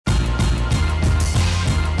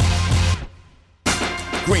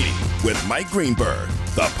Greeny with Mike Greenberg,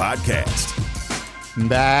 the podcast.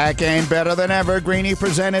 Back and better than ever. Greeny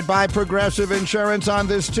presented by Progressive Insurance on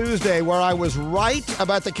this Tuesday, where I was right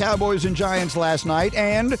about the Cowboys and Giants last night,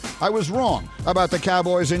 and I was wrong about the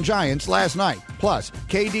Cowboys and Giants last night. Plus,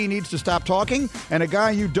 KD needs to stop talking, and a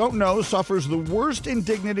guy you don't know suffers the worst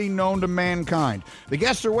indignity known to mankind. The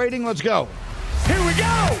guests are waiting. Let's go. Here we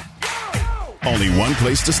go! Only one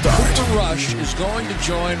place to start. Cooper Rush is going to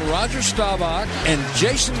join Roger Staubach and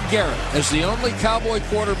Jason Garrett as the only Cowboy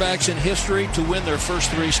quarterbacks in history to win their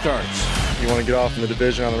first 3 starts. You want to get off in the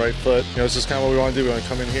division on the right foot. This is kind of what we want to do. We want to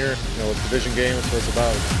come in here, a division game. That's what it's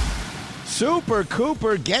about. Super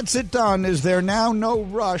Cooper gets it done. Is there now no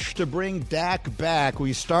rush to bring Dak back?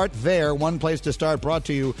 We start there. One place to start, brought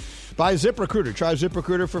to you by ZipRecruiter. Try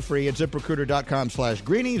ZipRecruiter for free at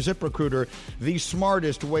ZipRecruiter.com/Greeny. ZipRecruiter, the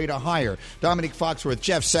smartest way to hire. Dominique Foxworth,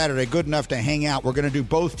 Jeff Saturday, good enough to hang out. We're going to do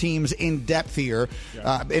both teams in depth here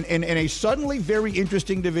in a suddenly very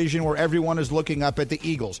interesting division where everyone is looking up at the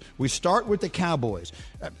Eagles. We start with the Cowboys.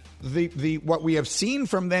 What we have seen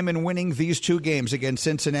from them in winning these 2 games against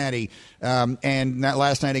Cincinnati and that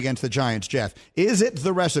last night against the Giants, Jeff, is it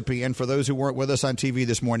the recipe? And for those who weren't with us on TV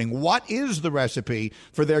this morning, what is the recipe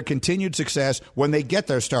for their continued success when they get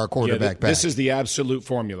their star quarterback back? This is the absolute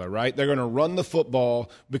formula, right? They're going to run the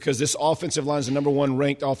football because this offensive line is the number 1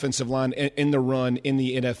 ranked offensive line in the run in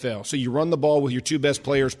the NFL. So you run the ball with your 2 best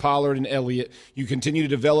players, Pollard and Elliott. You continue to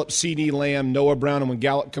develop CeeDee Lamb, Noah Brown, and when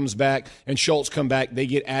Gallup comes back and Schultz come back, they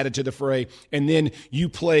get added to the fray, and then you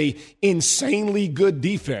play insanely good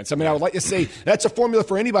defense. I mean, I would like to say that's a formula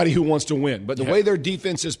for anybody who wants to win, but the way their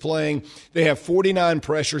defense is playing, they have 49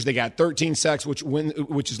 pressures, they got 13 sacks, which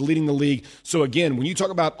is leading the league. So again, when you talk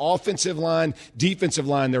about offensive line, defensive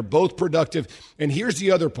line, they're both productive. And here's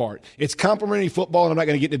the other part. It's complementary football, and I'm not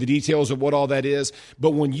going to get into the details of what all that is, but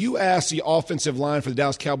when you ask the offensive line for the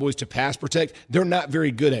Dallas Cowboys to pass protect, they're not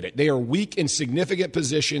very good at it. They are weak in significant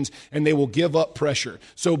positions, and they will give up pressure.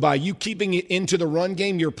 So by you keeping it into the run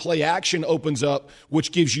game, your play action opens up,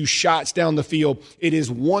 which gives you shots down the field. It is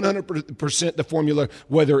 100% the formula,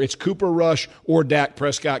 whether it's Cooper Rush or Dak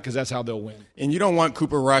Prescott, because that's how they'll win. And you don't want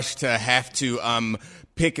Cooper Rush to have to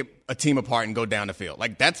pick a team apart and go down the field.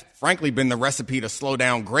 Like, that's frankly been the recipe to slow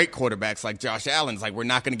down great quarterbacks like Josh Allen's. Like, we're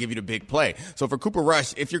not going to give you the big play. So for Cooper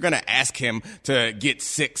Rush, if you're going to ask him to get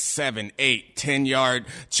 6, 7, 8, 10-yard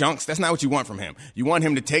chunks, that's not what you want from him. You want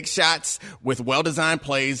him to take shots with well-designed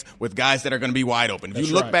plays with guys that are going to be wide open. If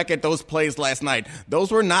you look back at those plays last night, those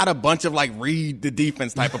were not a bunch of, read the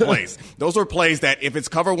defense type of plays. Those were plays that if it's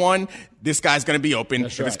cover 1, this guy's going to be open.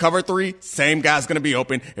 If it's cover 3, same guy's going to be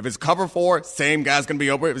open. If it's cover 4, same guy's going to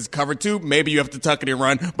be open. If it's cover 2, maybe you have to tuck it and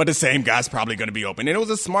run, but the same guy's probably going to be open. And it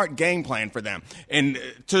was a smart game plan for them. And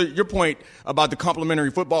to your point about the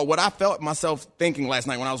complementary football, what I felt myself thinking last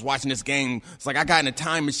night when I was watching this game, it's like I got in a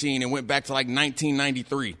time machine and went back to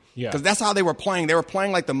 1993. Because that's how they were playing. They were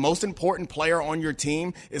playing like the most important player on your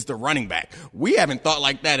team is the running back. We haven't thought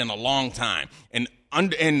like that in a long time.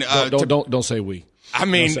 Don't say we. I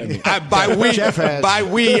mean, by we,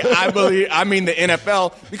 I mean the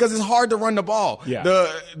NFL, because it's hard to run the ball. Yeah.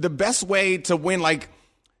 The best way to win,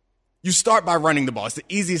 you start by running the ball. It's the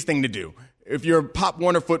easiest thing to do. If you're Pop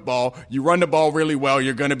Warner football, you run the ball really well,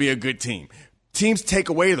 you're going to be a good team. Teams take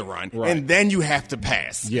away the run, and then you have to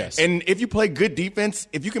pass. Yes. And if you play good defense,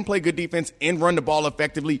 if you can play good defense and run the ball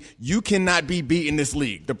effectively, you cannot be beat in this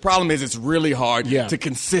league. The problem is it's really hard to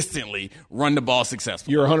consistently run the ball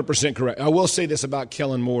successfully. You're 100% correct. I will say this about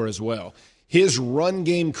Kellen Moore as well. His run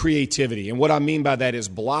game creativity, and what I mean by that is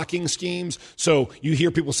blocking schemes. So you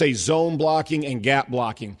hear people say zone blocking and gap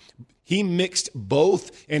blocking. He mixed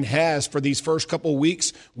both and has for these first couple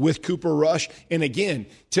weeks with Cooper Rush. And again,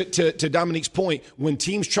 to Dominique's point, when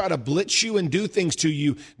teams try to blitz you and do things to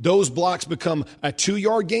you, those blocks become a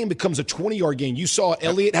 2-yard game, becomes a 20-yard game. You saw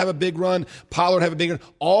Elliott have a big run, Pollard have a big run,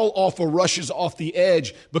 all off of rushes off the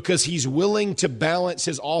edge because he's willing to balance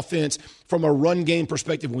his offense from a run game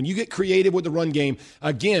perspective. When you get creative with the run game,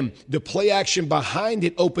 again, the play action behind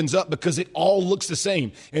it opens up because it all looks the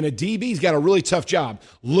same. And a DB's got a really tough job.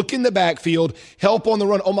 Look in the backfield, help on the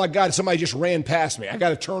run. Oh, my God, somebody just ran past me. I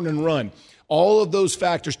got to turn and run. All of those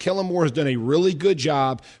factors, Kellen Moore has done a really good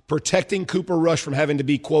job protecting Cooper Rush from having to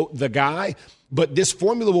be, quote, the guy. But this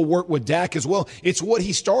formula will work with Dak as well. It's what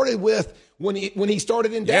he started with when he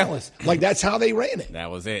started in Dallas. That's how they ran it.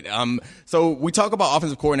 That was it. So we talk about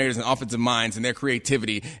offensive coordinators and offensive minds and their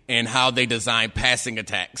creativity and how they design passing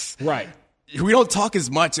attacks. Right. we don't talk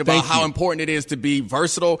as much about how important it is to be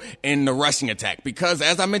versatile in the rushing attack because,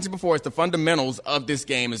 as I mentioned before, it's the fundamentals of this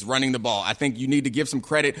game is running the ball. I think you need to give some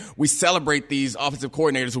credit. We celebrate these offensive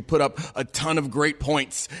coordinators who put up a ton of great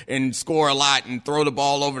points and score a lot and throw the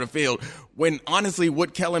ball over the field. When, honestly,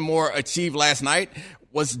 what Kellen Moore achieved last night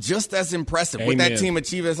was just as impressive. Amen. What that team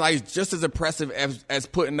achieved last night is just as impressive as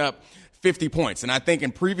putting up 50 points. And I think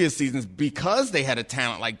in previous seasons, because they had a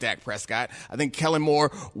talent like Dak Prescott, I think Kellen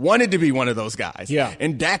Moore wanted to be one of those guys. Yeah.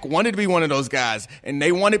 And Dak wanted to be one of those guys. And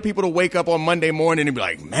they wanted people to wake up on Monday morning and be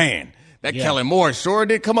like, man, that Kellen Moore sure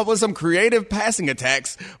did come up with some creative passing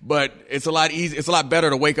attacks, but it's a lot easy. It's a lot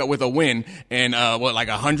better to wake up with a win and like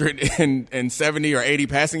 170 or 80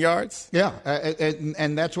 passing yards. Yeah,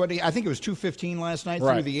 and that's what I think it was 215 last night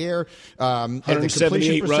through the air. And the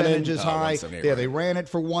 178 completion percentage is high. Yeah, they ran it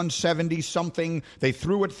for 170 something. They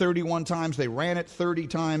threw it 31 times. They ran it 30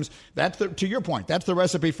 times. That's to your point. That's the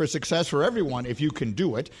recipe for success for everyone if you can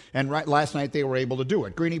do it. And last night they were able to do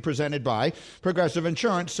it. Greeny presented by Progressive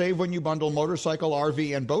Insurance. Save when you bundle motorcycle,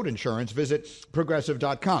 RV, and boat insurance. Visit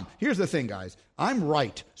Progressive.com. Here's the thing, guys. I'm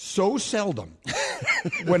right so seldom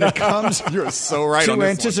when it comes You're so right to on this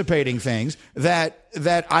anticipating things that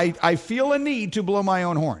I feel a need to blow my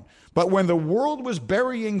own horn. But when the world was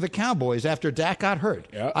burying the Cowboys after Dak got hurt,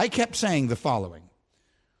 I kept saying the following.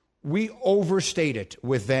 We overstate it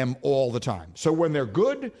with them all the time. So when they're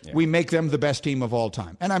good, we make them the best team of all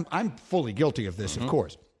time. And I'm fully guilty of this, of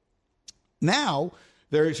course. Now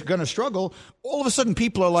they're going to struggle. All of a sudden,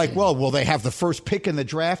 people are like, well, will they have the first pick in the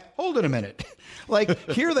draft? Hold it a minute. Like,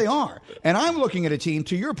 here they are. And I'm looking at a team,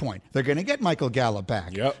 to your point, they're going to get Michael Gallup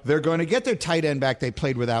back. Yep. They're going to get their tight end back they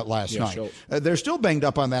played without last night. Sure. They're still banged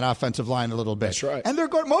up on that offensive line a little bit. That's right. And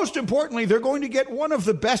most importantly, they're going to get one of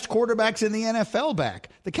the best quarterbacks in the NFL back.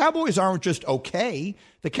 The Cowboys aren't just okay.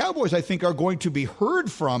 The Cowboys, I think, are going to be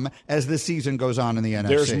heard from as the season goes on in the NFC.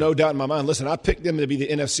 There's no doubt in my mind. Listen, I picked them to be the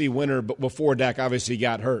NFC winner before Dak obviously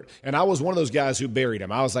got hurt. And I was one of those guys who buried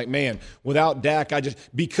him. I was like, man, without Dak,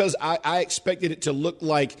 because I expected it to look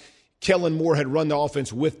like Kellen Moore had run the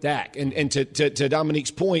offense with Dak. And to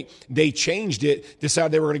Dominique's point, they changed it,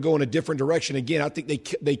 decided they were going to go in a different direction. Again, I think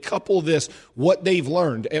they couple this, what they've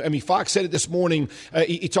learned. I mean, Fox said it this morning.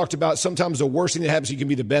 He talked about sometimes the worst thing that happens, you can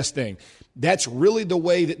be the best thing. That's really the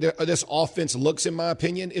way that this offense looks, in my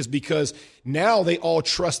opinion, is because now they all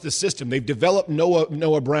trust the system. They've developed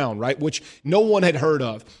Noah Brown, right, which no one had heard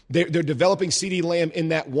of. They're developing CeeDee Lamb in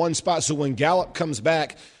that one spot. So when Gallup comes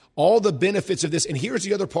back, all the benefits of this. And here's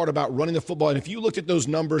the other part about running the football. And if you looked at those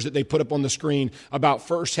numbers that they put up on the screen about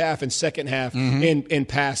first half and second half in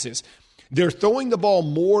passes, they're throwing the ball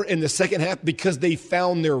more in the second half because they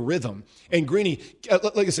found their rhythm. And Greeny,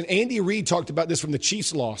 like I said, Andy Reid talked about this from the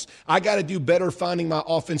Chiefs loss. I got to do better finding my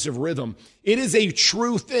offensive rhythm. It is a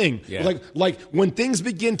true thing. Yeah. Like when things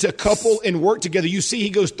begin to couple and work together, you see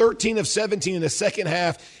he goes 13 of 17 in the second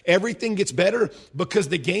half. Everything gets better because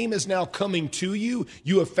the game is now coming to you.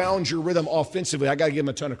 You have found your rhythm offensively. I got to give him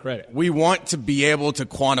a ton of credit. We want to be able to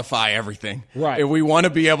quantify everything. Right. And we want to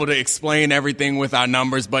be able to explain everything with our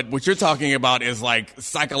numbers. But what you're talking about is like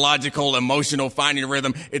psychological, emotional, finding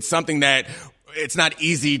rhythm. It's something that it's not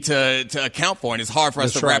easy to account for, and it's hard for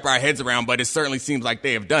us to wrap our heads around, but it certainly seems like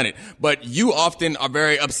they have done it. But you often are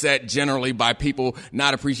very upset generally by people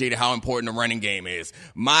not appreciating how important the running game is.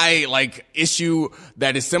 My issue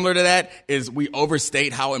that is similar to that is we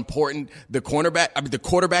overstate how important the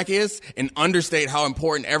quarterback is and understate how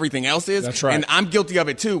important everything else is. That's right. And I'm guilty of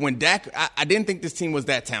it too. When Dak, I didn't think this team was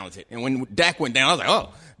that talented. And when Dak went down, I was like,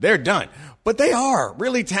 oh, they're done. But they are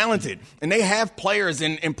really talented, and they have players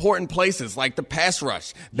in important places like the pass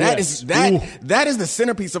rush. That is the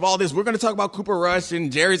centerpiece of all this. We're going to talk about Cooper Rush,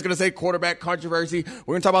 and Jerry's going to say quarterback controversy.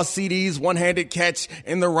 We're going to talk about CD's one-handed catch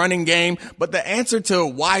in the running game. But the answer to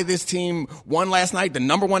why this team won last night, the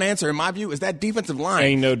number one answer in my view, is that defensive line.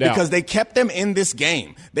 Ain't no doubt. Because they kept them in this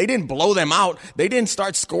game. They didn't blow them out. They didn't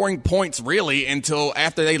start scoring points really until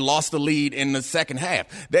after they lost the lead in the second half.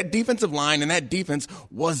 That defensive line and that defense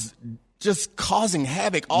was just causing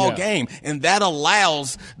havoc all game. And that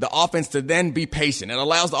allows the offense to then be patient. It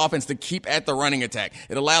allows the offense to keep at the running attack.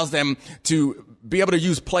 It allows them to be able to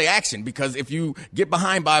use play action, because if you get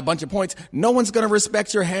behind by a bunch of points, no one's going to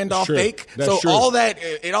respect your handoff fake. That's true. All that,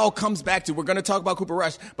 it all comes back to, we're going to talk about Cooper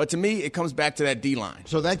Rush, but to me, it comes back to that D-line.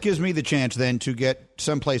 So that gives me the chance then to get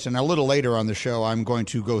someplace, and a little later on the show, I'm going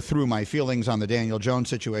to go through my feelings on the Daniel Jones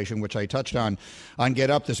situation, which I touched on Get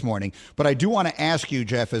Up this morning. But I do want to ask you,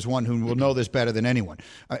 Jeff, as one who will know this better than anyone.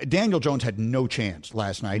 Daniel Jones had no chance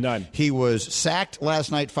last night. None. He was sacked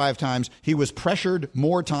last night 5 times. He was pressured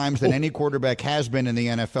more times than any quarterback has been in the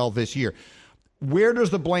NFL this year. where does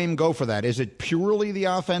the blame go for that? Is it purely the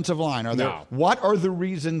offensive line? What are the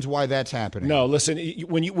reasons why that's happening? No, listen,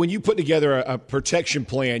 when you put together a protection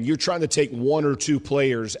plan, you're trying to take one or two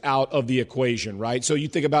players out of the equation, right? So you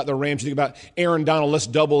think about the Rams, you think about Aaron Donald, let's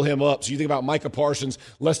double him up. So you think about Micah Parsons,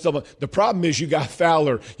 let's double. The problem is you got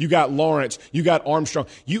Fowler, you got Lawrence, you got Armstrong.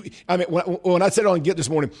 When I said it on Get this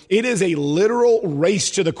morning, it is a literal race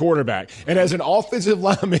to the quarterback. And as an offensive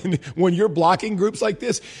lineman, when you're blocking groups like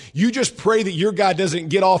this, you just pray that your guy doesn't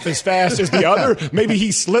get off as fast as the other. Maybe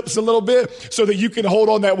he slips a little bit so that you can hold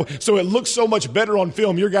on that. So it looks so much better on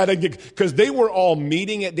film. Your guy doesn't get, because they were all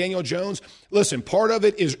meeting at Daniel Jones. Listen, part of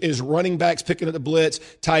it is running backs picking up the blitz,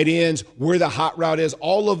 tight ends, where the hot route is,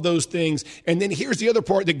 all of those things. And then here's the other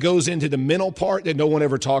part that goes into the mental part that no one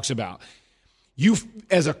ever talks about. You,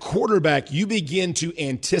 as a quarterback, you begin to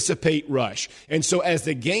anticipate rush. And so as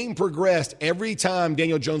the game progressed, every time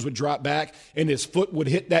Daniel Jones would drop back and his foot would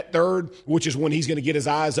hit that third, which is when he's going to get his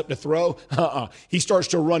eyes up to throw, he starts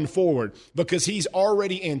to run forward because he's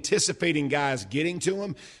already anticipating guys getting to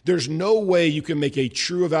him. There's no way you can make a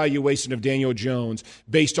true evaluation of Daniel Jones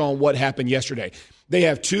based on what happened yesterday. They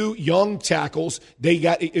have two young tackles. They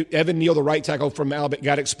got Evan Neal, the right tackle from Alabama,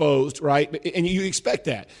 got exposed, right? And you expect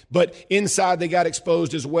that. But inside, they got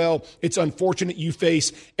exposed as well. It's unfortunate you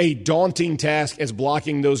face a daunting task as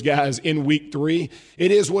blocking those guys in week 3.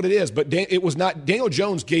 It is what it is. But it was not. Daniel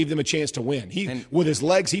Jones gave them a chance to win. With his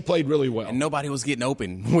legs, he played really well. And nobody was getting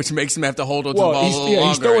open, which makes him have to hold on to the ball a little longer.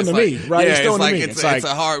 He's throwing to me, right? Yeah, he's throwing to me. It's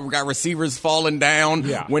a hard. We got receivers falling down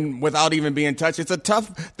without even being touched. It's a tough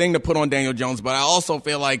thing to put on Daniel Jones, but I also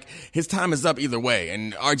feel like his time is up either way.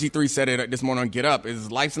 And RG3 said it this morning on Get Up,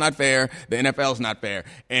 is life's not fair, the NFL's not fair.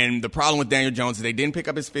 And the problem with Daniel Jones is they didn't pick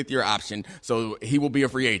up his 5th-year option, so he will be a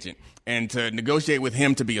free agent. And to negotiate with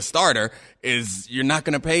him to be a starter is you're not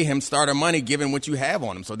going to pay him starter money given what you have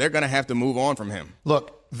on him. So they're going to have to move on from him.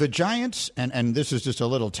 Look, the Giants, and this is just a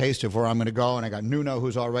little taste of where I'm going to go, and I got Nuno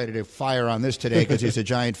who's all ready to fire on this today because he's a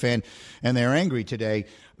Giant fan, and they're angry today.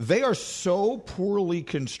 They are so poorly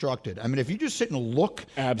constructed. I mean, if you just sit and look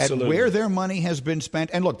at where their money has been spent,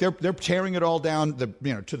 and look, they're tearing it all down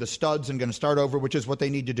to the studs and going to start over, which is what they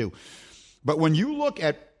need to do. But when you look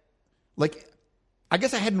at, I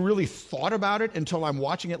guess I hadn't really thought about it until I'm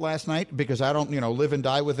watching it last night because I don't, live and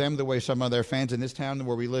die with them the way some of their fans in this town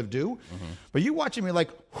where we live do. Mm-hmm. But you watching me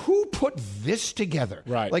who put this together?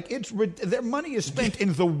 Right. Their money is spent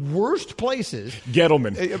in the worst places.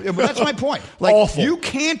 Gettleman. That's my point. Awful. You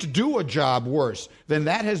can't do a job worse than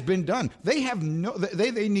that has been done. They have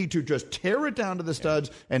they need to just tear it down to the studs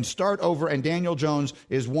and start over. And Daniel Jones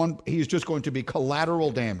is he's just going to be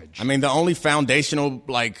collateral damage. I mean, the only foundational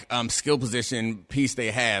skill position piece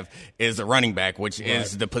they have is a running back, which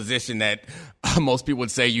is the position that most people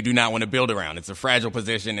would say you do not want to build around. It's a fragile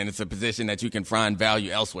position, and it's a position that you can find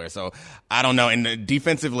value elsewhere. So I don't know. And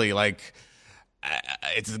defensively,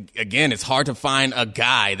 it's hard to find a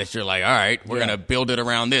guy that you're like, all right, we're going to build it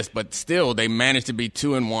around this. But still, they managed to be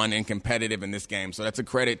 2-1 and competitive in this game. So that's a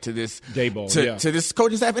credit to this to this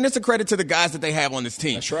coaching staff, and it's a credit to the guys that they have on this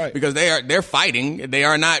team. That's right. Because they're fighting. They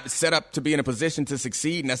are not set up to be in a position to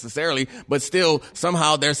succeed necessarily, but still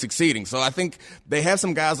somehow they're succeeding. So I think they have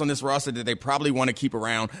some guys on this roster that they probably want to keep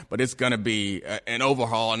around, but it's going to be an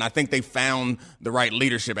overhaul. And I think they found the right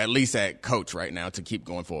leadership, at least at coach right now, to keep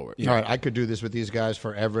going forward. All right, I could do this with these guys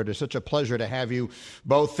forever. It is such a pleasure to have you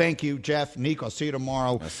both. Thank you, Jeff, Nick. I'll see you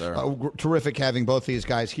tomorrow. Yes, sir. Terrific having both these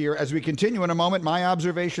guys here. As we continue in a moment, my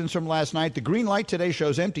observations from last night. The green light today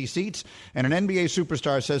shows empty seats, and an NBA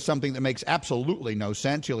superstar says something that makes absolutely no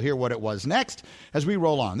sense. You'll hear what it was next as we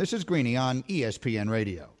roll on. This is Greeny on ESPN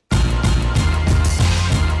Radio.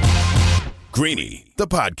 Greeny, the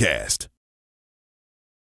podcast.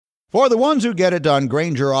 For the ones who get it done,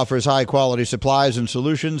 Grainger offers high-quality supplies and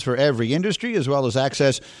solutions for every industry, as well as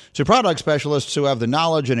access to product specialists who have the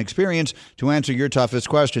knowledge and experience to answer your toughest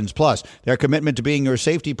questions. Plus, their commitment to being your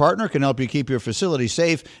safety partner can help you keep your facility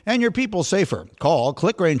safe and your people safer. Call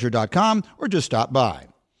clickgrainger.com or just stop by.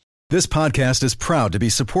 This podcast is proud to be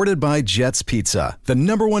supported by Jets Pizza, the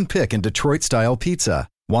 #1 pick in Detroit-style pizza.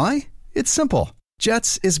 Why? It's simple.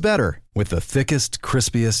 Jets is better. With the thickest,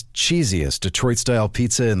 crispiest, cheesiest Detroit-style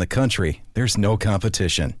pizza in the country, there's no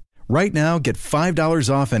competition. Right now, get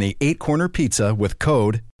 $5 off any 8-corner pizza with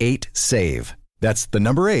code 8SAVE. That's the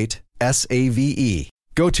number 8, S-A-V-E.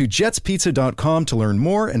 Go to jetspizza.com to learn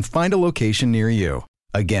more and find a location near you.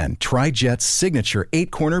 Again, try Jet's signature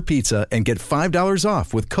 8-corner pizza and get $5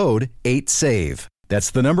 off with code 8SAVE.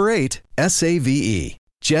 That's the number 8, S-A-V-E.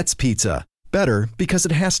 Jet's Pizza. Better because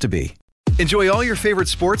it has to be. Enjoy all your favorite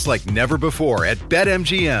sports like never before at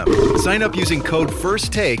BetMGM. Sign up using code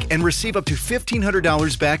FIRSTTAKE and receive up to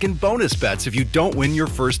 $1,500 back in bonus bets if you don't win your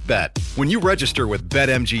first bet. When you register with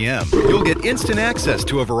BetMGM, you'll get instant access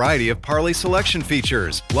to a variety of parlay selection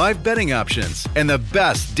features, live betting options, and the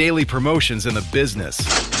best daily promotions in the business.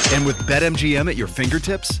 And with BetMGM at your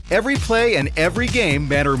fingertips, every play and every game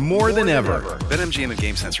matter more than ever. BetMGM and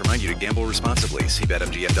GameSense remind you to gamble responsibly. See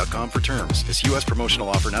BetMGM.com for terms. This U.S. promotional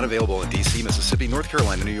offer not available in D.C., Mississippi, North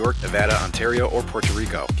Carolina, New York, Nevada, Ontario, or Puerto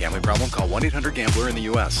Rico. Gambling problem? Call 1-800-GAMBLER in the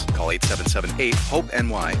U.S. Call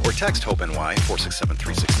 877-8-HOPE-NY or text HOPE-NY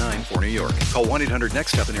 467-369 for New York. Call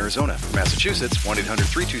 1-800-NEXT-STEP in Arizona. For Massachusetts,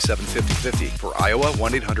 1-800-327-5050. For Iowa,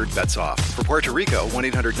 1-800-BETS-OFF. For Puerto Rico,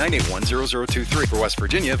 1-800-981-0023. For West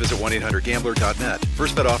Virginia, visit 1-800-GAMBLER.net.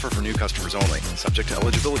 First bet offer for new customers only. Subject to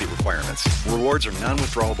eligibility requirements. Rewards are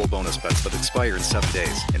non-withdrawable bonus bets that expire in 7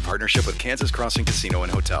 days. In partnership with Kansas Crossing Casino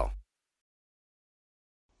and Hotel.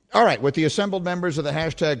 All right, with the assembled members of the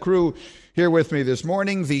hashtag crew here with me this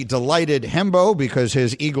morning, the delighted Hembo because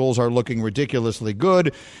his Eagles are looking ridiculously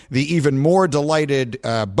good, the even more delighted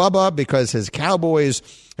Bubba because his Cowboys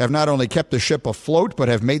have not only kept the ship afloat but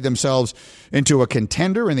have made themselves into a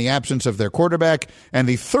contender in the absence of their quarterback, and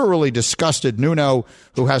the thoroughly disgusted Nuno,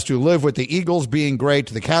 who has to live with the Eagles being great,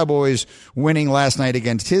 the Cowboys winning last night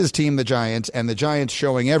against his team, the Giants, and the Giants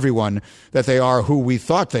showing everyone that they are who we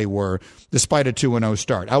thought they were despite a 2-0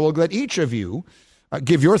 start. I will let each of you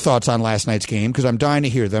give your thoughts on last night's game because I'm dying to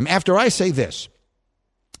hear them. After I say this,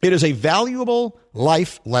 it is a valuable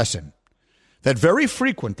life lesson that very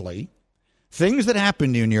frequently things that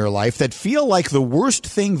happen in your life that feel like the worst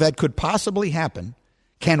thing that could possibly happen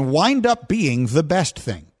can wind up being the best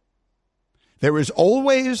thing. There is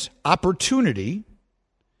always opportunity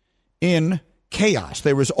in chaos.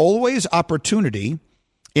 There is always opportunity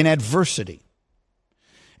in adversity.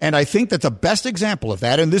 And I think that the best example of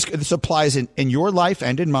that, and this applies in your life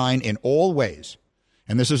and in mine in all ways,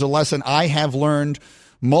 and this is a lesson I have learned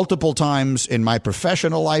multiple times in my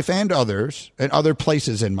professional life and others, and other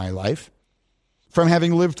places in my life, from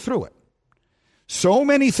having lived through it. So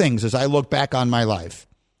many things as I look back on my life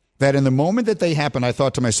that in the moment that they happened, I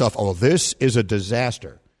thought to myself, oh, this is a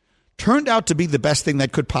disaster, turned out to be the best thing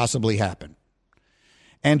that could possibly happen.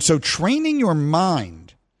 And so training your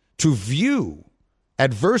mind to view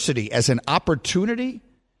adversity as an opportunity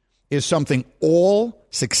is something all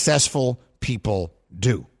successful people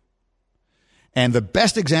do. And the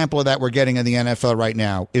best example of that we're getting in the NFL right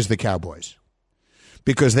now is the Cowboys.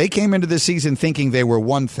 Because they came into the season thinking they were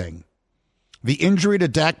one thing. The injury to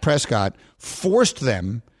Dak Prescott forced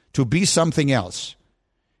them to be something else.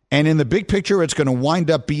 And in the big picture, it's going to wind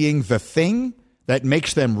up being the thing that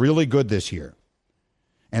makes them really good this year.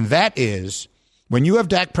 And that is when you have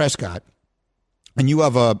Dak Prescott, and you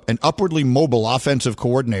have an upwardly mobile offensive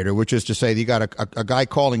coordinator, which is to say you got a guy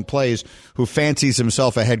calling plays who fancies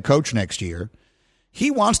himself a head coach next year,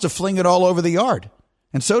 he wants to fling it all over the yard.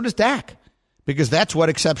 And so does Dak, because that's what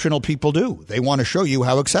exceptional people do. They want to show you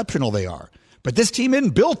how exceptional they are. But this team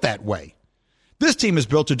isn't built that way. This team is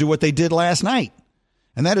built to do what they did last night,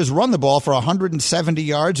 and that is run the ball for 170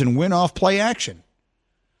 yards and win off play action.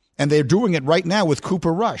 And they're doing it right now with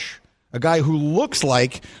Cooper Rush, a guy who looks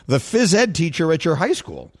like the phys ed teacher at your high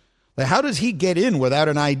school. How does he get in without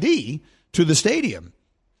an ID to the stadium?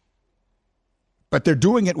 But they're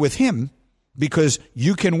doing it with him because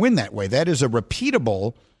you can win that way. That is a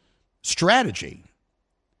repeatable strategy.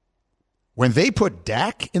 When they put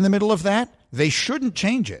Dak in the middle of that, they shouldn't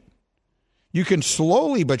change it. You can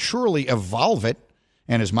slowly but surely evolve it.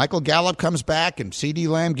 And as Michael Gallup comes back and CeeDee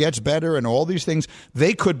Lamb gets better and all these things,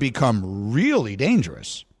 they could become really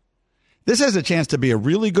dangerous. This has a chance to be a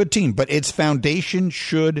really good team, but its foundation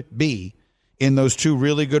should be in those two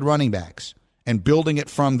really good running backs and building it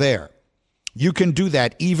from there. You can do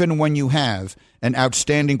that even when you have an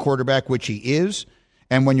outstanding quarterback, which he is,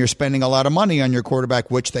 and when you're spending a lot of money on your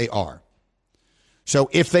quarterback, which they are. So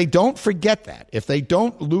if they don't forget that, if they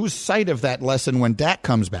don't lose sight of that lesson when Dak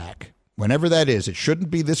comes back, whenever that is, it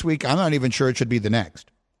shouldn't be this week. I'm not even sure it should be the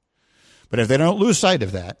next. But if they don't lose sight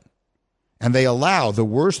of that, and they allow the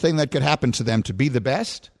worst thing that could happen to them to be the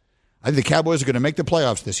best, I think the Cowboys are going to make the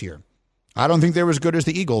playoffs this year. I don't think they're as good as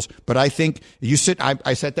the Eagles, but I think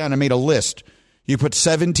I sat down and made a list. You put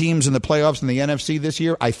 7 teams in the playoffs in the NFC this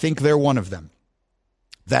year, I think they're one of them.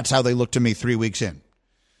 That's how they look to me 3 weeks in.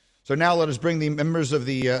 So now let us bring the members of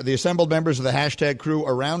the assembled members of the hashtag crew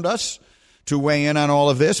around us to weigh in on all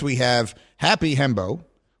of this. We have Happy Hembo,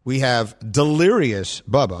 we have Delirious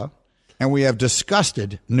Bubba, and we have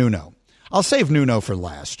Disgusted Nuno. I'll save Nuno for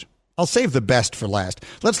last. I'll save the best for last.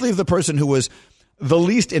 Let's leave the person who was the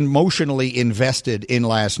least emotionally invested in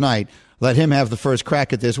last night. Let him have the first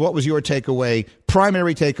crack at this. What was your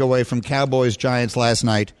primary takeaway from Cowboys-Giants last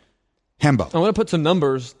night? Hembo. I want to put some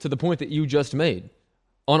numbers to the point that you just made.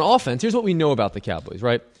 On offense, here's what we know about the Cowboys,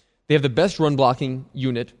 right? They have the best run-blocking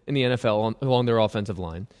unit in the NFL along their offensive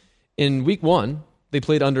line. In Week 1, they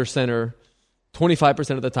played under center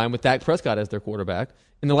 25% of the time with Dak Prescott as their quarterback.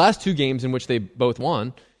 In the last 2 games in which they both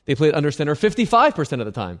won, they played under center 55% of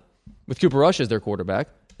the time with Cooper Rush as their quarterback.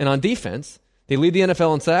 And on defense, they lead the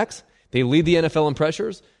NFL in sacks, they lead the NFL in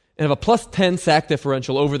pressures, and have a plus 10 sack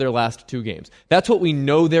differential over their last 2 games. That's what we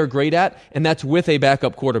know they're great at, and that's with a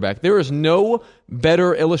backup quarterback. There is no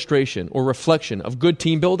better illustration or reflection of good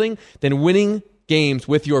team building than winning games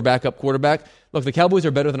with your backup quarterback. Look, the Cowboys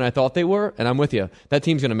are better than I thought they were, and I'm with you. That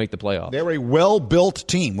team's going to make the playoffs. They're a well-built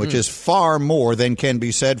team, which is far more than can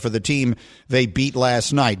be said for the team they beat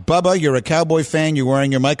last night. Bubba, you're a Cowboy fan. You're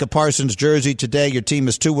wearing your Micah Parsons jersey today. Your team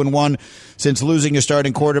is 2-1 since losing your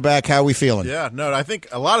starting quarterback. How are we feeling? Yeah, no, I think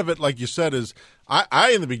a lot of it, like you said, is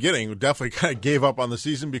I in the beginning definitely kind of gave up on the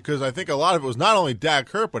season because I think a lot of it was not only Dak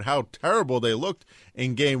hurt, but how terrible they looked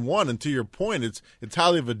in Game 1. And to your point, it's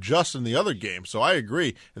how they've adjusted in the other games. So I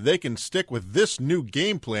agree. If they can stick with this new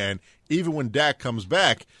game plan, even when Dak comes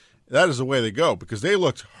back, that is the way they go because they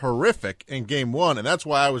looked horrific in Game 1. And that's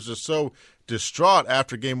why I was just so distraught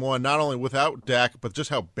after Game 1, not only without Dak, but just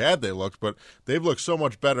how bad they looked. But they've looked so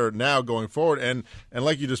much better now going forward. And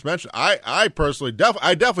like you just mentioned, I personally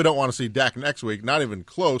definitely don't want to see Dak next week, not even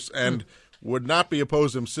close, and would not be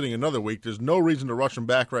opposed to him sitting another week. There's no reason to rush him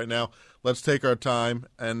back right now. Let's take our time.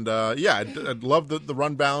 And, I'd love the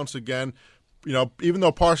run balance again. You know, even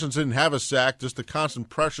though Parsons didn't have a sack, just the constant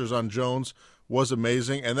pressures on Jones was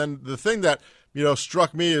amazing. And then the thing that,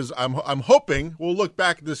 struck me is I'm hoping we'll look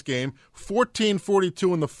back at this game,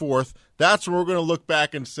 14-42 in the fourth. That's when we're going to look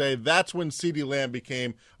back and say that's when CeeDee Lamb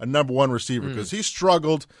became a number 1 receiver because he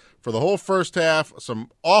struggled for the whole first half, some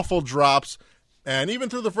awful drops, and even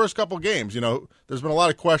through the first couple games. There's been a lot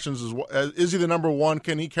of questions. Is he the number 1?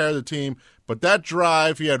 Can he carry the team? But that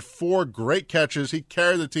drive, he had 4 great catches. He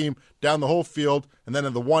carried the team down the whole field, and then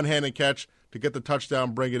in the one-handed catch to get the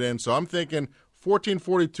touchdown, bring it in. So I'm thinking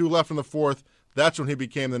 14-42 left in the fourth. That's when he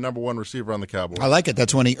became the number 1 receiver on the Cowboys. I like it.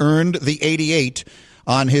 That's when he earned the 88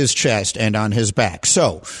 on his chest and on his back.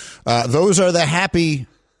 So those are the happy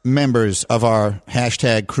members of our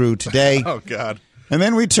hashtag crew today. Oh, God. And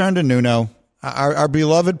then we turn to Nuno, our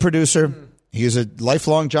beloved producer. He is a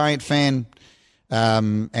lifelong Giant fan,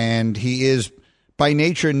 and he is by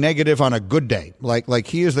nature negative on a good day. Like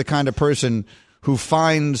he is the kind of person who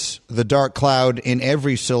finds the dark cloud in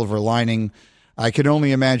every silver lining. I can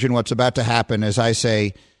only imagine what's about to happen as I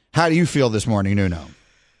say, how do you feel this morning, Nuno?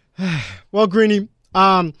 Well, Greeny,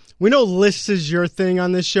 we know lists is your thing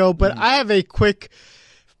on this show, but I have a quick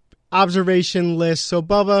observation list. So,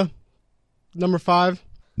 Bubba, number 5.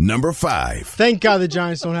 Number 5. Thank God the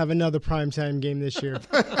Giants don't have another primetime game this year.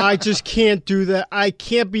 I just can't do that. I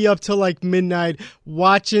can't be up till like midnight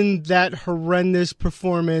watching that horrendous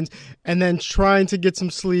performance and then trying to get some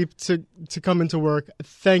sleep to come into work.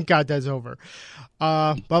 Thank God that's over.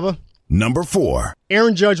 Bubba? Number 4.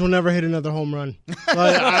 Aaron Judge will never hit another home run.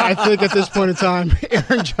 I think at this point in time,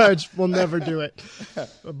 Aaron Judge will never do it.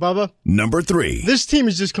 Bubba? Number 3. This team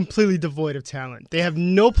is just completely devoid of talent. They have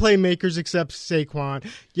no playmakers except Saquon.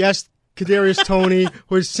 Yes, Kadarius Toney,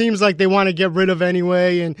 who it seems like they want to get rid of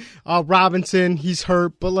anyway, and Robinson, he's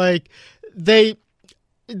hurt, but they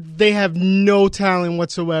have no talent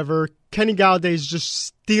whatsoever. Kenny Galladay is just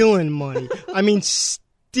stealing money. I mean,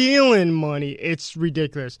 stealing money. It's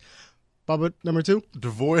ridiculous. Bubba, number 2?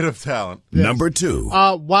 Devoid of talent. Yes. Number 2.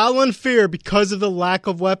 While unfair because of the lack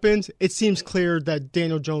of weapons, it seems clear that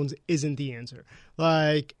Daniel Jones isn't the answer.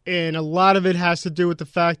 And a lot of it has to do with the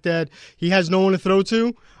fact that he has no one to throw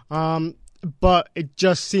to. But it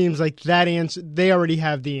just seems like that answer, they already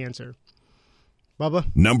have the answer. Bubba?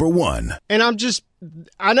 Number 1. And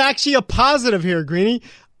I'm actually a positive here, Greeny.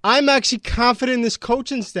 I'm actually confident in this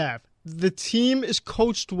coaching staff. The team is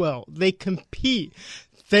coached well. They compete.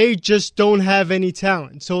 They just don't have any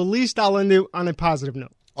talent. So at least I'll end it on a positive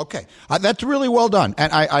note. Okay. That's really well done.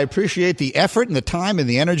 And I appreciate the effort and the time and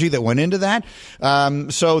the energy that went into that.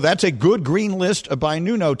 So that's a good green list by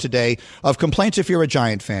Nuno today of complaints if you're a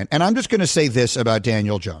Giant fan. And I'm just going to say this about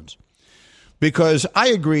Daniel Jones, because I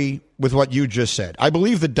agree with what you just said. I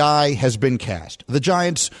believe the die has been cast. The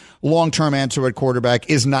Giants' long-term answer at quarterback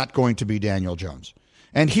is not going to be Daniel Jones.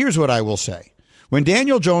 And here's what I will say. When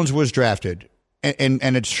Daniel Jones was drafted, and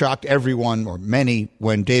it shocked everyone, or many,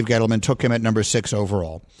 when Dave Gettleman took him at number 6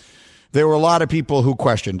 overall, there were a lot of people who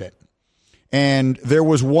questioned it. And there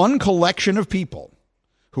was one collection of people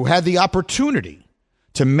who had the opportunity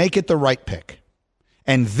to make it the right pick,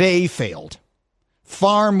 and they failed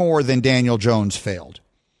far more than Daniel Jones failed.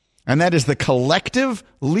 And that is the collective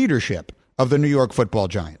leadership of the New York Football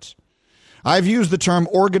Giants. I've used the term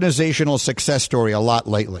organizational success story a lot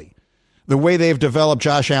lately. The way they've developed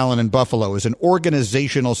Josh Allen in Buffalo is an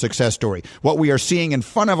organizational success story. What we are seeing in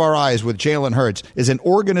front of our eyes with Jalen Hurts is an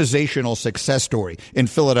organizational success story in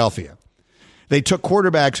Philadelphia. They took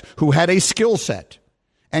quarterbacks who had a skill set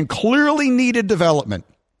and clearly needed development,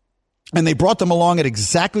 and they brought them along at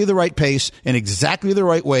exactly the right pace, in exactly the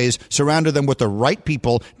right ways, surrounded them with the right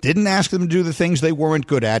people, didn't ask them to do the things they weren't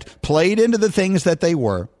good at, played into the things that they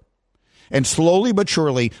were. And slowly but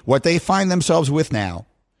surely, what they find themselves with now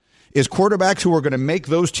is quarterbacks who are going to make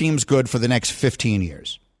those teams good for the next 15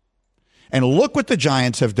 years. And look what the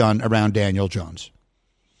Giants have done around Daniel Jones.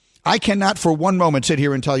 I cannot for one moment sit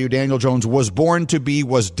here and tell you Daniel Jones was born to be,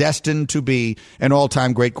 was destined to be an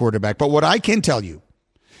all-time great quarterback. But what I can tell you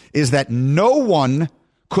is that no one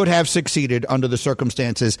could have succeeded under the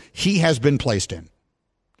circumstances he has been placed in.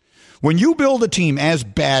 When you build a team as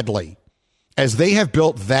badly as they have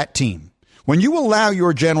built that team, when you allow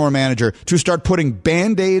your general manager to start putting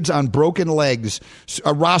Band-Aids on broken legs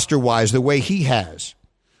roster-wise the way he has,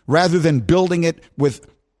 rather than building it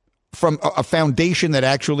from a foundation that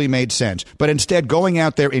actually made sense, but instead going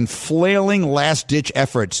out there in flailing last-ditch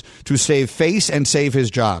efforts to save face and save his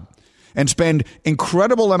job, and spend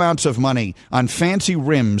incredible amounts of money on fancy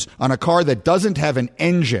rims on a car that doesn't have an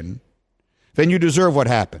engine, then you deserve what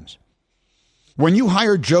happens. When you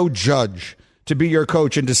hire Joe Judge to be your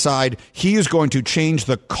coach and decide he is going to change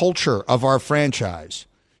the culture of our franchise,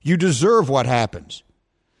 you deserve what happens.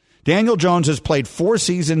 Daniel Jones has played 4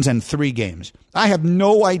 seasons and 3 games. I have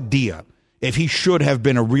no idea if he should have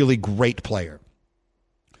been a really great player.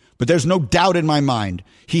 But there's no doubt in my mind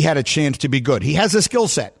he had a chance to be good. He has a skill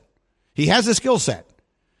set. He's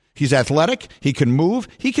athletic. He can move.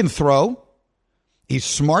 He can throw. He's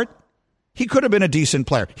smart. He could have been a decent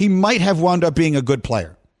player. He might have wound up being a good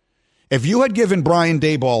player. If you had given Brian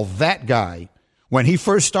Daboll that guy when he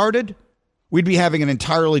first started, we'd be having an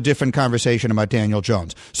entirely different conversation about Daniel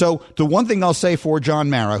Jones. So the one thing I'll say for John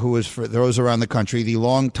Mara, who is, for those around the country, the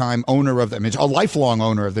longtime owner of them, a lifelong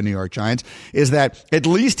owner of the New York Giants, is that at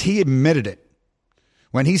least he admitted it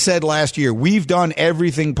when he said last year, we've done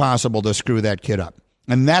everything possible to screw that kid up.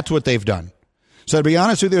 And that's what they've done. So to be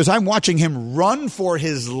honest with you, as I'm watching him run for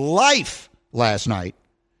his life last night,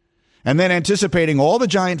 and then anticipating all the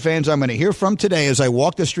Giant fans I'm going to hear from today as I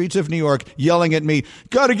walk the streets of New York yelling at me,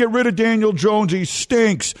 got to get rid of Daniel Jones. He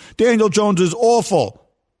stinks. Daniel Jones is awful.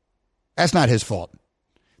 That's not his fault.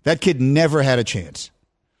 That kid never had a chance.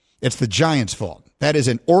 It's the Giants' fault. That is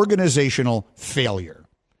an organizational failure.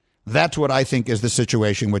 That's what I think is the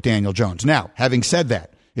situation with Daniel Jones. Now, having said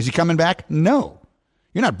that, is he coming back? No.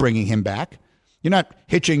 You're not bringing him back. You're not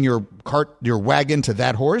hitching your wagon to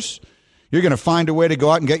that horse. You're going to find a way to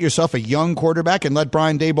go out and get yourself a young quarterback and let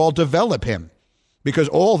Brian Daboll develop him, because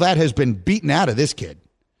all that has been beaten out of this kid.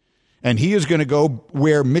 And he is going to go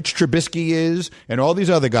where Mitch Trubisky is and all these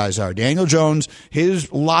other guys are. Daniel Jones, his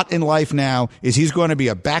lot in life now is he's going to be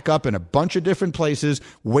a backup in a bunch of different places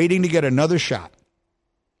waiting to get another shot.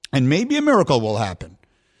 And maybe a miracle will happen.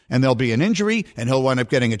 And there'll be an injury, and he'll wind up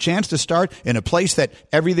getting a chance to start in a place that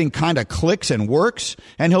everything kind of clicks and works,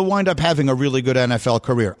 and he'll wind up having a really good NFL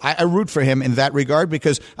career. I root for him in that regard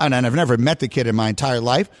because, and I've never met the kid in my entire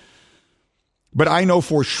life, but I know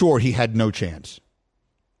for sure he had no chance.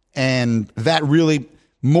 And that really,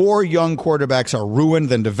 more young quarterbacks are ruined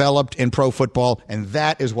than developed in pro football, and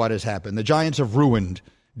that is what has happened. The Giants have ruined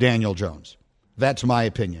Daniel Jones. That's my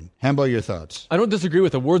opinion. Hembo, your thoughts? I don't disagree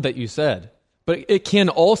with a word that you said. But it can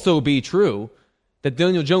also be true that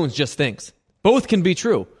Daniel Jones just stinks. Both can be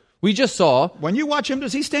true. We just saw... When you watch him,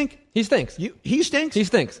 does he stink? He stinks. He stinks? He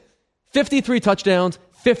stinks. 53 touchdowns,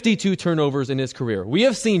 52 turnovers in his career. We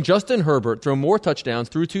have seen Justin Herbert throw more touchdowns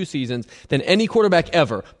through 2 seasons than any quarterback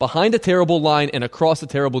ever, behind a terrible line and across a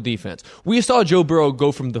terrible defense. We saw Joe Burrow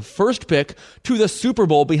go from the first pick to the Super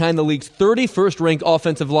Bowl behind the league's 31st ranked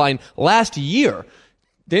offensive line last year.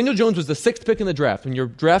 Daniel Jones was the 6th pick in the draft. When you're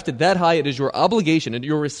drafted that high, it is your obligation and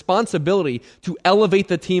your responsibility to elevate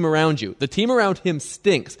the team around you. The team around him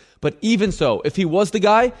stinks. But even so, if he was the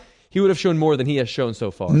guy, he would have shown more than he has shown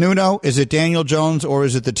so far. Nuno, is it Daniel Jones or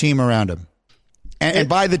is it the team around him? And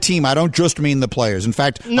by the team, I don't just mean the players. In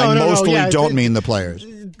fact, I mostly don't mean the players.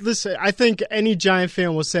 listen, I think any Giant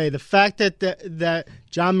fan will say the fact that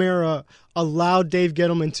John Mara allowed Dave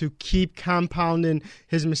Gettleman to keep compounding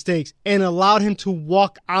his mistakes and allowed him to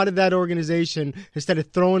walk out of that organization instead of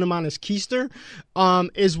throwing him on his keister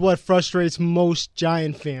is what frustrates most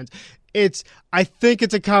Giant fans. I think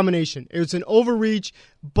it's a combination. It's an overreach,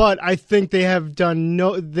 but I think they've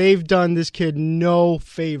done this kid no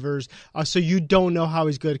favors. So you don't know how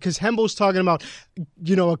he's good. Because Hembo's talking about,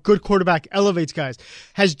 a good quarterback elevates guys.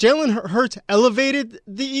 Has Jalen Hurts elevated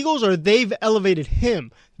the Eagles, or they've elevated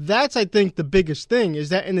him? That's, I think, the biggest thing, is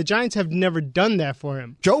that, and the Giants have never done that for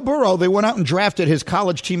him. Joe Burrow, they went out and drafted his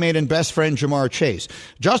college teammate and best friend, Jamar Chase.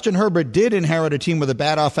 Justin Herbert did inherit a team with a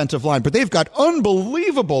bad offensive line, but they've got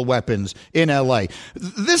unbelievable weapons in L.A.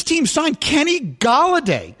 This team signed Kenny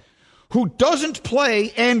Golladay, who doesn't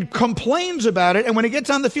play and complains about it, and when he gets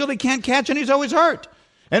on the field, he can't catch, and he's always hurt.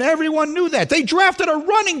 And everyone knew that. They drafted a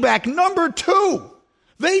running back, number 2.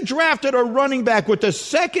 They drafted a running back with the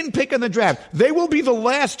second pick in the draft. They will be the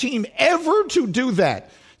last team ever to do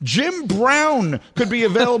that. Jim Brown could be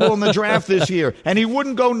available in the draft this year, and he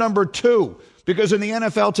wouldn't go number 2 because in the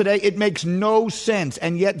NFL today, it makes no sense,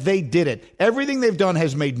 and yet they did it. Everything they've done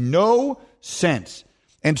has made no sense.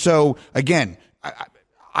 And so, again,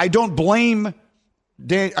 I don't blame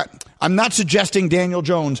I'm not suggesting Daniel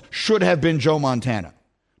Jones should have been Joe Montana,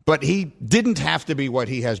 but he didn't have to be what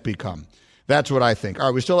he has become. That's what I think. All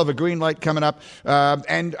right, we still have a green light coming up.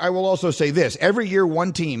 And I will also say this. Every year,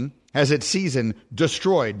 one team has its season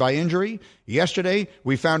destroyed by injury. Yesterday,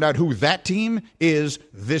 we found out who that team is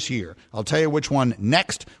this year. I'll tell you which one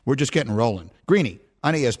next. We're just getting rolling. Greeny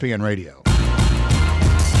on ESPN Radio.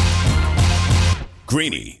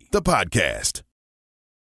 Greeny, the podcast.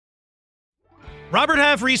 Robert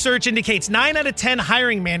Half research indicates 9 out of 10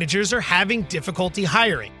 hiring managers are having difficulty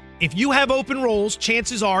hiring. If you have open roles,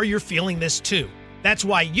 chances are you're feeling this too. That's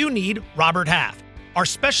why you need Robert Half. Our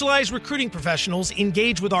specialized recruiting professionals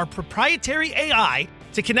engage with our proprietary AI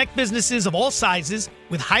to connect businesses of all sizes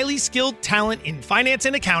with highly skilled talent in finance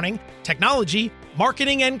and accounting, technology,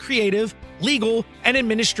 marketing and creative, legal, and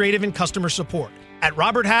administrative and customer support. At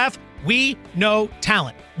Robert Half, we know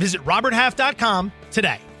talent. Visit roberthalf.com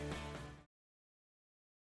today.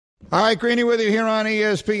 All right, Greeny with you here on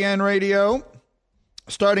ESPN Radio.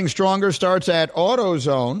 Starting Stronger starts at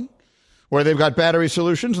AutoZone, where they've got battery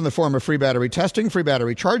solutions in the form of free battery testing, free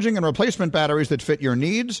battery charging, and replacement batteries that fit your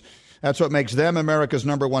needs. That's what makes them America's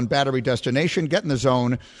 #1 battery destination. Get in the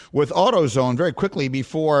zone with AutoZone. Very quickly,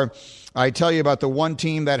 before I tell you about the one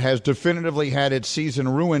team that has definitively had its season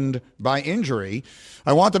ruined by injury,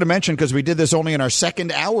 I wanted to mention, because we did this only in our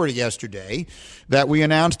second hour yesterday, that we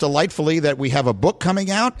announced delightfully that we have a book coming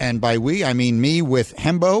out. And by we, I mean me with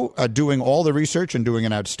Hembo, doing all the research and doing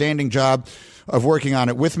an outstanding job of working on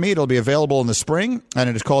it with me. It'll be available in the spring, and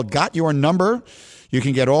it is called Got Your Number. You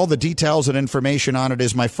can get all the details and information on it. It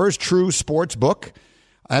is my first true sports book.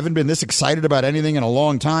 I haven't been this excited about anything in a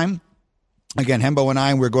long time. Again, Hembo and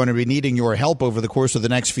I, we're going to be needing your help over the course of the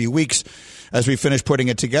next few weeks as we finish putting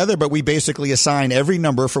it together. But we basically assign every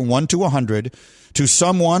number from 1 to 100 to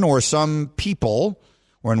someone or some people,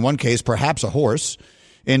 or in one case, perhaps a horse,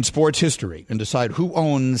 in sports history, and decide who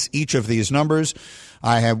owns each of these numbers.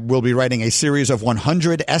 Will be writing a series of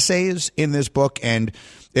 100 essays in this book, and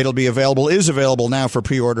is available now for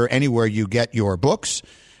pre-order anywhere you get your books.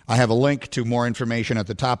 I have a link to more information at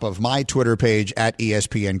the top of my Twitter page at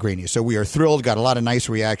ESPN Greeny. So we are thrilled. Got a lot of nice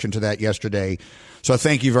reaction to that yesterday. So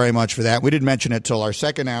thank you very much for that. We didn't mention it till our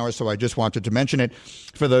second hour, so I just wanted to mention it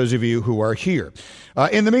for those of you who are here.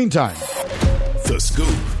 In the meantime, The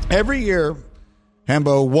Scoop. Every year,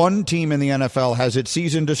 Hembo, one team in the NFL has its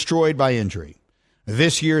season destroyed by injury.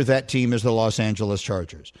 This year, that team is the Los Angeles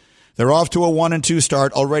Chargers. They're off to a 1-2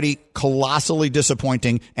 start, already colossally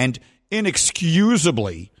disappointing and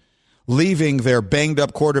inexcusably leaving their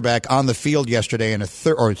banged-up quarterback on the field yesterday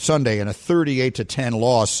Sunday in a 38-10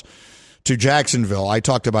 loss to Jacksonville. I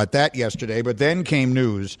talked about that yesterday, but then came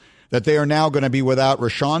news that they are now going to be without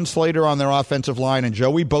Rashawn Slater on their offensive line and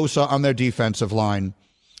Joey Bosa on their defensive line.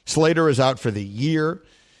 Slater is out for the year.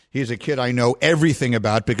 He's a kid I know everything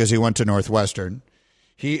about because he went to Northwestern.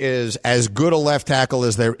 He is as good a left tackle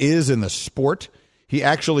as there is in the sport. He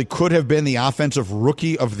actually could have been the offensive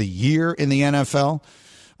rookie of the year in the NFL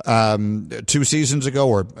 2 seasons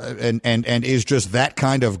ago, and is just that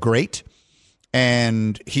kind of great.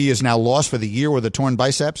 And he is now lost for the year with a torn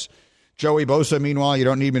biceps. Joey Bosa, meanwhile, you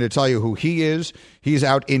don't need me to tell you who he is. He's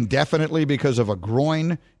out indefinitely because of a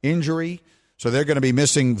groin injury. So they're going to be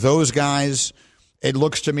missing those guys. it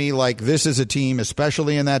looks to me like this is a team,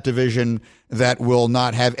 especially in that division, that will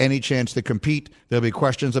not have any chance to compete. There'll be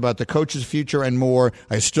questions about the coach's future and more.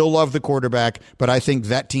 I still love the quarterback, but I think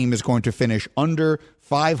that team is going to finish under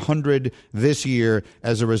 500 this year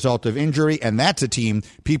as a result of injury, and that's a team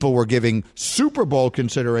people were giving Super Bowl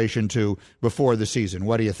consideration to before the season.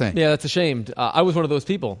 What do you think? Yeah, that's a shame. I was one of those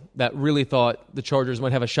people that really thought the Chargers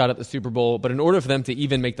might have a shot at the Super Bowl, but in order for them to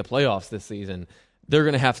even make the playoffs this season, they're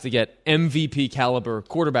going to have to get MVP caliber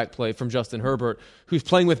quarterback play from Justin Herbert, who's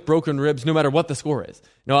playing with broken ribs no matter what the score is.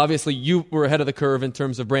 Now, obviously, you were ahead of the curve in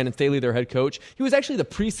terms of Brandon Staley, their head coach. He was actually the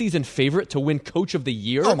preseason favorite to win Coach of the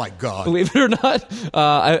Year. Oh, my God. Believe it or not.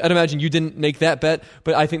 I'd imagine you didn't make that bet,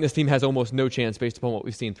 but I think this team has almost no chance based upon what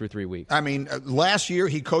we've seen through 3 weeks. I mean, last year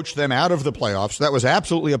he coached them out of the playoffs. That was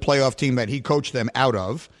absolutely a playoff team that he coached them out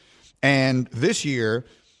of. And this year,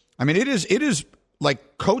 I mean, it is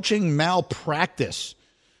like coaching malpractice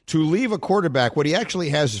to leave a quarterback when he actually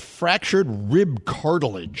has fractured rib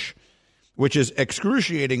cartilage, which is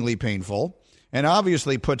excruciatingly painful and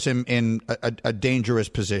obviously puts him in a dangerous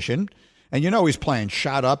position. And you know he's playing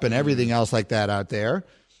shot up and everything else like that out there.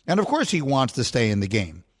 And, of course, he wants to stay in the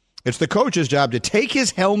game. It's the coach's job to take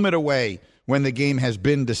his helmet away when the game has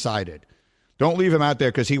been decided. Don't leave him out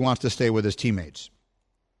there because he wants to stay with his teammates.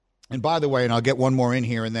 And by the way, and I'll get one more in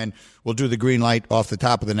here, and then we'll do the green light off the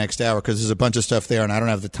top of the next hour because there's a bunch of stuff there, and I don't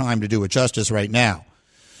have the time to do it justice right now.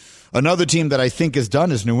 Another team that I think is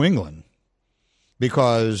done is New England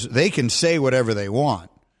because they can say whatever they want,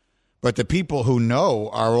 but the people who know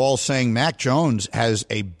are all saying Mac Jones has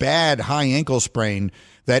a bad high ankle sprain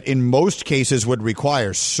that in most cases would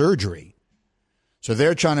require surgery. So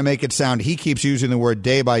they're trying to make it sound, he keeps using the word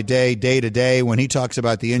day by day, day to day when he talks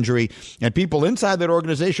about the injury. And people inside that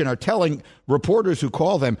organization are telling reporters who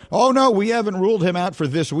call them, oh, no, we haven't ruled him out for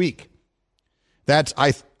this week.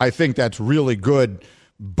 I think that's really good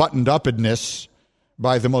buttoned-upness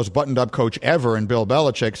by the most buttoned-up coach ever in Bill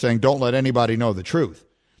Belichick saying, don't let anybody know the truth.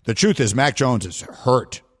 The truth is Mac Jones is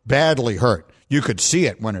hurt, badly hurt. You could see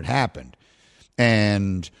it when it happened.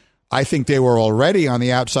 And I think they were already on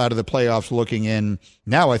the outside of the playoffs looking in.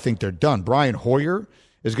 Now I think they're done. Brian Hoyer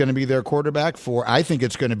is going to be their quarterback for, I think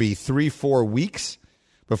it's going to be 3-4 weeks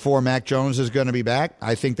before Mac Jones is going to be back.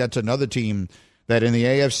 I think that's another team that in the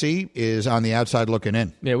AFC is on the outside looking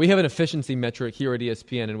in. Yeah, we have an efficiency metric here at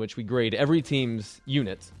ESPN in which we grade every team's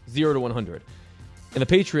units, 0 to 100. And the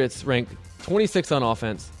Patriots rank 26th on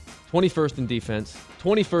offense, 21st in defense,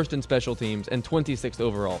 21st in special teams, and 26th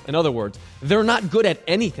overall. In other words, they're not good at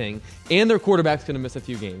anything, and their quarterback's going to miss a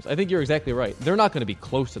few games. I think you're exactly right. They're not going to be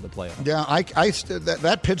close to the playoffs. Yeah,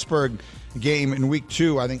 that Pittsburgh game in week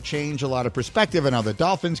 2, I think, changed a lot of perspective, and now the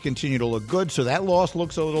Dolphins continue to look good, so that loss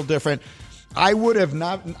looks a little different. I would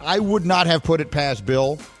not have put it past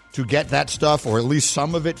Bill to get that stuff, or at least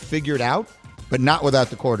some of it, figured out, but not without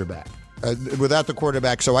the quarterback.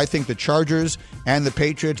 So I think the Chargers and the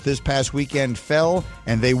Patriots this past weekend fell,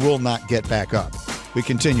 and they will not get back up. We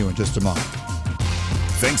continue in just a moment.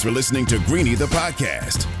 Thanks for listening to Greeny the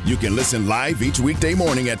podcast. You can listen live each weekday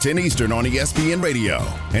morning at 10 Eastern on ESPN Radio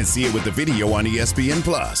and see it with the video on ESPN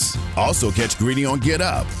Plus. Also catch Greeny on Get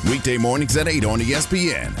Up weekday mornings at 8 on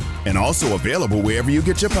ESPN and also available wherever you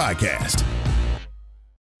get your podcast.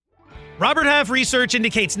 Robert Half research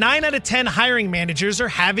indicates 9 out of 10 hiring managers are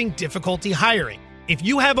having difficulty hiring. If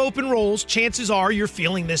you have open roles, chances are you're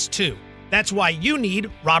feeling this too. That's why you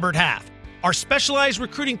need Robert Half. Our specialized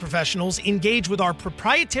recruiting professionals engage with our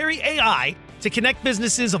proprietary AI to connect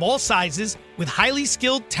businesses of all sizes with highly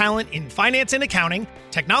skilled talent in finance and accounting,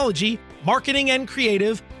 technology, marketing and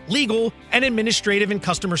creative, legal, and administrative and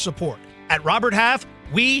customer support. At Robert Half,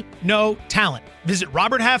 we know talent. Visit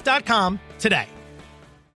roberthalf.com today.